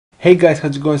Hey guys,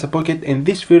 how's it going? It's Pocket. In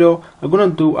this video, I'm gonna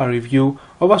do a review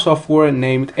of a software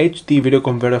named HD Video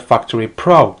Converter Factory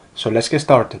Pro. So let's get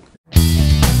started.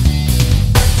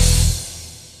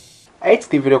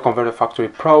 HD Video Converter Factory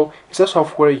Pro is a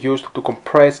software used to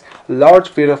compress large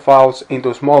video files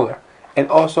into smaller and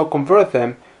also convert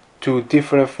them to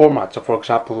different formats. So for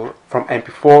example, from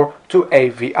MP4 to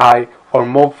AVI or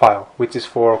MOV file, which is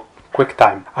for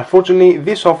QuickTime. Unfortunately,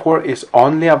 this software is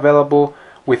only available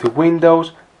with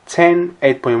Windows 10,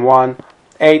 8.1,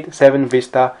 8, 7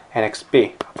 Vista and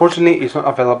XP. Unfortunately, it's not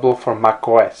available for Mac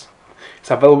OS. It's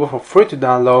available for free to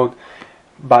download,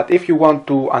 but if you want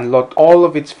to unlock all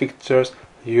of its features,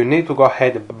 you need to go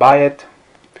ahead and buy it.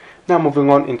 Now moving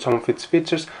on in some of its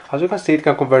features, as you can see, it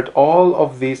can convert all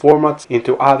of these formats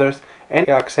into others, and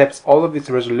it accepts all of these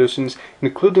resolutions,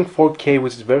 including 4K,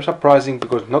 which is very surprising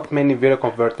because not many video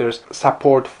converters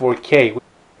support 4K,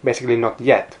 basically not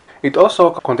yet. It also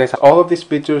contains all of these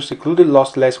features, including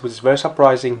lossless, which is very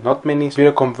surprising. Not many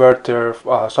video converter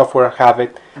software have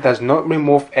it. It does not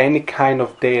remove any kind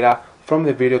of data from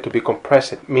the video to be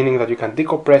compressed, meaning that you can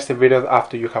decompress the video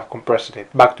after you have compressed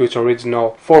it back to its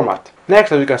original format.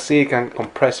 Next, as you can see, it can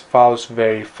compress files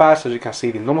very fast. As you can see,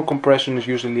 the normal compression is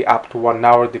usually up to 1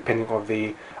 hour depending on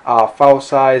the file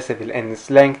size and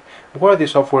its length, where the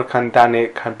software can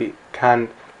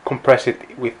compress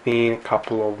it within a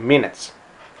couple of minutes.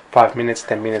 5 minutes,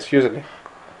 10 minutes usually.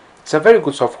 It's a very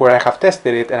good software. I have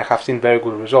tested it and I have seen very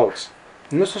good results.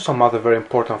 And also some other very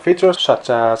important features, such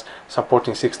as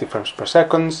supporting 60 frames per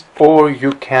second, or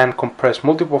you can compress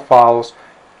multiple files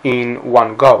in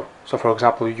one go. So for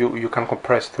example, you can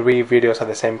compress 3 videos at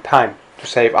the same time to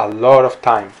save a lot of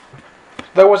time.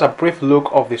 That was a brief look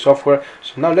of the software.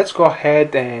 So now let's go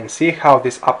ahead and see how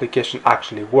this application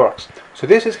actually works. So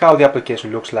this is how the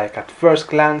application looks like at first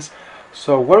glance.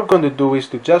 So what we're going to do is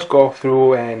to just go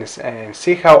through and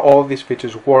see how all these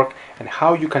features work and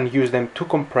how you can use them to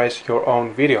compress your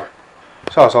own video.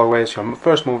 So as always, your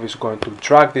first move is going to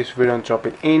drag this video and drop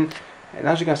it in, and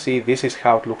as you can see, this is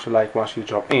how it looks like once you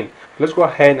drop in. Let's go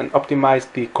ahead and optimize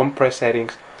the compress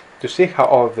settings to see how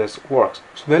all of this works.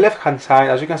 So the left hand side,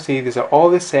 as you can see, these are all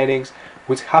the settings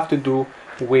which have to do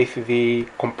with the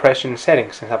compression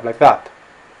settings and stuff like that,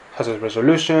 such as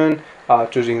resolution,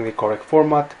 choosing the correct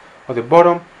format. At the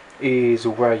bottom is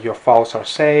where your files are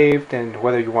saved and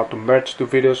whether you want to merge 2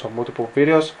 videos or multiple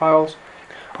videos files.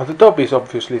 On the top is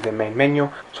obviously the main menu,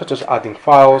 such as adding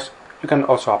files. You can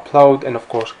also upload and of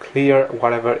course clear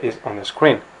whatever is on the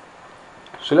screen.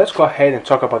 So let's go ahead and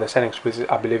talk about the settings, which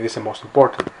I believe is the most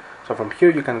important. So from here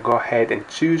you can go ahead and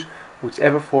choose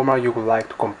whichever format you would like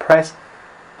to compress.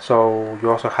 So you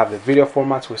also have the video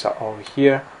formats, which are over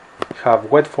here. You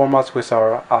have wet formats, which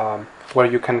are where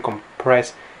you can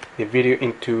compress the video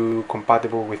into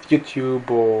compatible with YouTube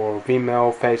or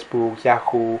Vimeo, Facebook,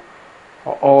 Yahoo,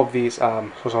 or all of these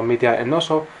social media, and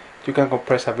also you can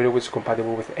compress a video which is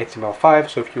compatible with HTML5.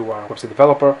 So if you are a website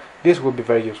developer, this will be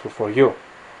very useful for you.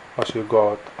 Also you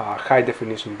got high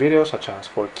definition videos such as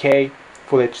 4K,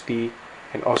 Full HD,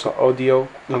 and also audio.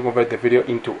 You can convert the video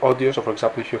into audio. So for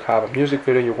example, if you have a music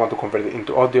video and you want to convert it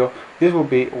into audio, this will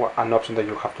be an option that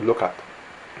you have to look at.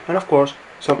 And of course,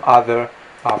 some other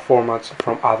formats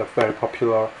from other very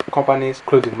popular companies,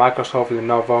 including Microsoft,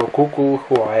 Lenovo, Google,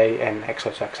 Huawei, and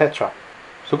etc. etc.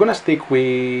 So I'm gonna stick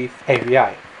with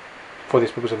AVI for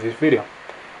this purpose of this video,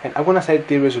 and I'm gonna set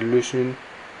the resolution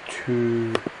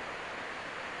to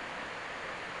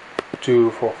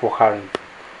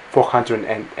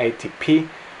 480p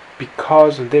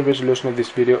because the resolution of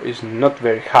this video is not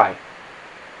very high.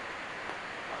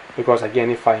 Because again,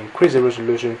 if I increase the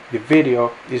resolution, the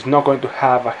video is not going to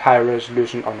have a high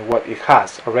resolution on what it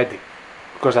has already,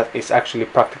 because that is actually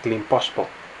practically impossible.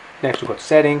 Next, we got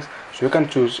settings. So you can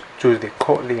choose the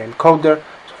encoder.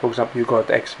 So for example, you got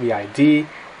XVID,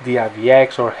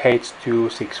 DIVX, or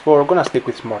H.264. I'm gonna stick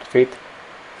with SmartFit.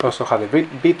 You also have the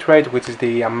bitrate, which is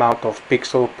the amount of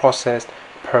pixel processed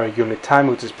per unit time,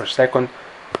 which is per second.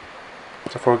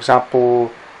 So for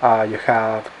example, you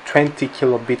have 20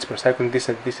 kilobits per second. This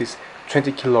is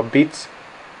 20 kilobits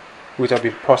which are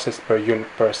being processed per unit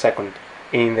per second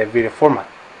in the video format.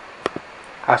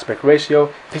 Aspect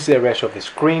ratio, this is the ratio of the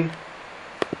screen.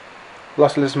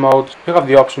 Lossless mode, you have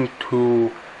the option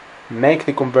to make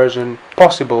the conversion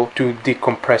possible to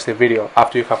decompress the video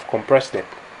after you have compressed it.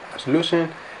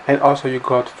 Resolution, and also you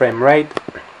got frame rate,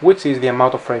 which is the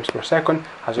amount of frames per second.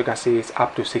 As you can see, it's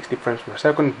up to 60 frames per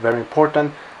second, very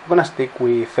important. I'm gonna stick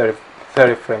with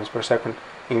 30 frames per second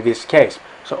in this case.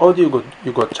 So audio,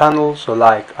 you got channels, so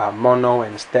like mono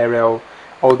and stereo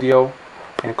audio,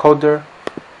 encoder.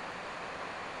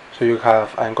 So you have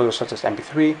encoders such as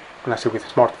MP3, gonna stick with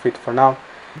smart fit for now.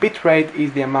 Bitrate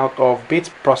is the amount of bits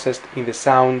processed in the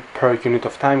sound per unit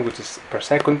of time, which is per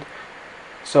second.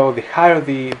 So the higher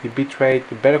the bitrate,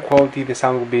 the better quality the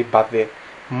sound will be, but the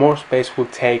more space will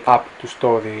take up to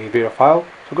store the video file.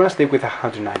 So we're gonna stick with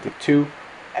 192.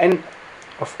 And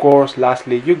of course,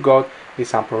 lastly, you got the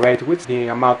sample rate, which is the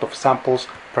amount of samples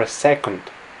per second.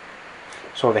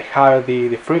 So the higher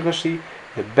the frequency,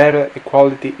 the better the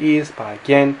quality is, but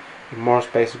again, the more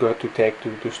space is going to take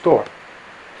to store.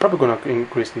 Probably going to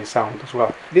increase the sound as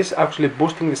well. This is actually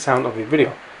boosting the sound of the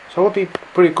video, so I'll be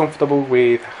pretty comfortable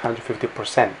with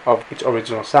 150% of its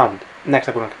original sound. Next,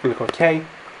 I'm going to click OK,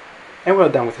 and we're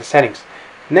done with the settings.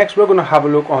 Next, we're going to have a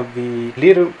look on the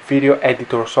little video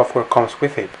editor software comes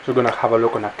with it. So we're going to have a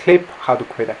look on a clip, how to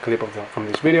create a clip from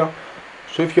this video.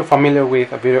 So if you're familiar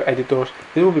with video editors,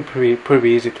 this will be pretty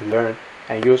easy to learn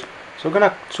and use. So we're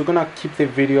gonna keep the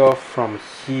video from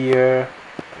here.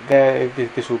 There,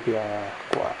 this will be a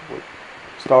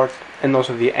start, and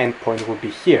also the end point will be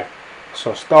here.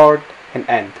 So start and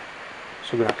end.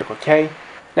 So we're gonna click OK.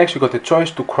 Next, you got the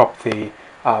choice to crop the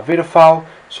video file.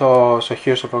 So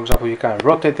here, for example, you can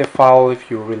rotate the file if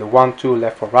you really want to,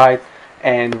 left or right,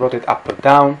 and rotate up or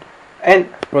down, and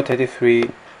rotate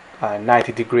it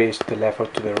 90 degrees to the left or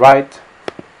to the right,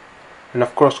 and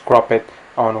of course crop it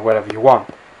on wherever you want.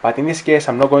 But in this case,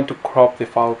 I'm not going to crop the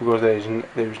file because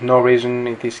there is no reason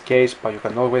in this case, but you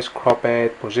can always crop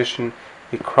it, position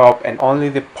the crop, and only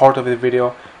the part of the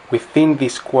video within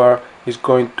this square is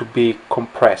going to be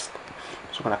compressed.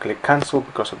 So I'm going to click cancel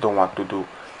because I don't want to do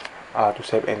to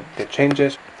save any the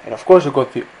changes. And of course, you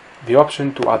got the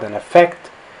option to add an effect.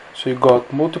 So you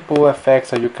got multiple effects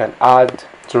that you can add.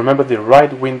 So remember, the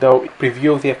right window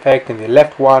preview of the effect, and the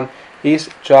left one is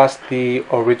just the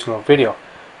original video.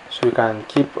 So you can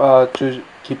keep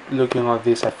looking at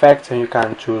these effects, and you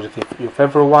can choose your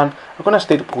favorite one. I'm gonna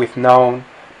stick with none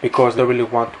because I don't really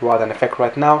want to add an effect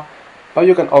right now, but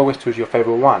you can always choose your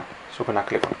favorite one. So I'm gonna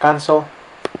click on cancel,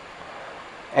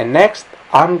 and next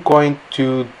I'm going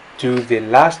to do the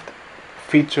last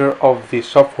feature of the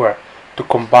software to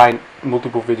combine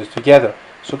multiple videos together.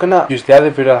 So I'm gonna use the other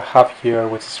video I have here,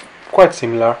 which is quite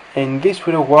similar. In this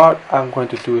video, what I'm going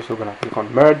to do is I'm gonna click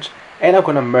on merge, and I'm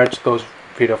gonna merge those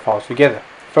video files together.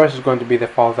 First is going to be the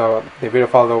video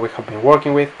file that we have been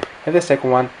working with, and the second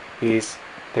one is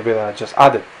the video that I just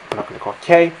added. I'm gonna click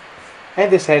OK,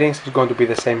 and the settings is going to be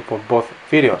the same for both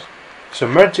videos. So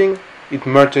merging, it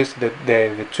merges the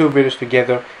two videos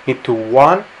together into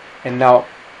one, and now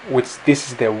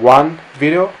this is the one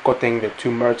video containing the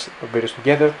two merged videos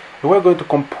together, and we're going to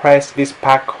compress this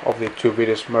pack of the two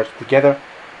videos merged together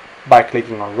by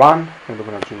clicking on run, and we're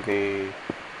going to do the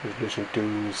resolution to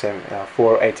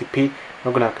 480p.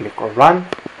 I'm going to click on run,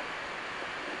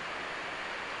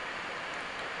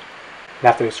 and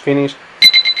after it's finished,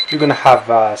 you're going to have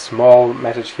a small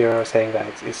message here saying that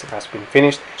it has been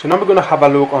finished. So now we're going to have a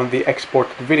look on the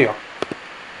exported video.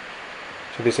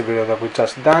 So this is a video that we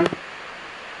just done.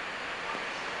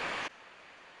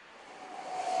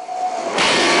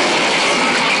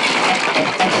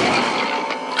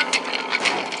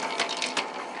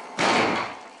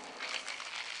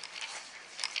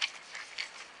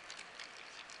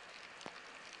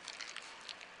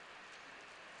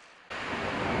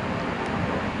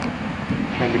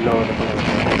 And below the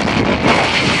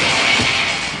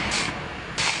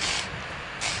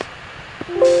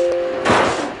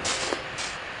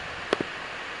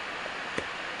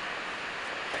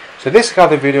So this is how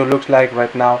the video looks like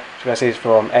right now. So you can see it's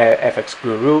from FX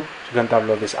Guru. So you can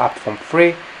download this app from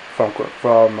free from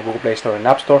Google Play Store and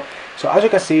App Store. So as you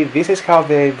can see, this is how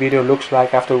the video looks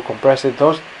like after we compress it.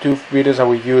 Those two videos that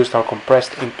we used are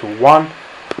compressed into one.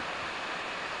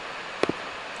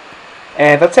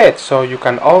 And that's it. So you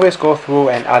can always go through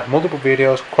and add multiple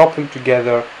videos, crop them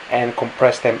together, and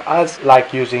compress them as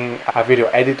like using a video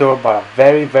editor, but a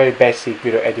very basic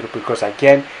video editor, because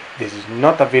again, this is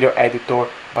not a video editor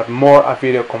but more a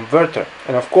video converter.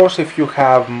 And of course, if you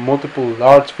have multiple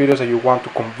large videos that you want to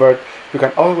convert, you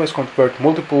can always convert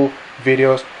multiple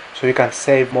videos, so you can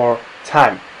save more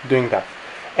time doing that.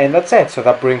 And that's it. So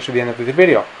that brings to the end of the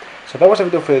video. So that was a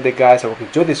video for today, guys. I hope you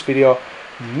enjoyed this video.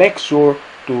 Make sure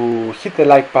to hit the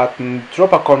like button,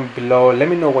 drop a comment below, let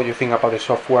me know what you think about the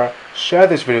software, share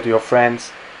this video to your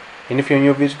friends, and if you're a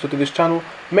new visitor to this channel,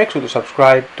 make sure to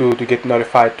subscribe to get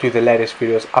notified to the latest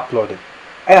videos uploaded.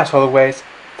 And as always,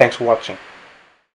 thanks for watching.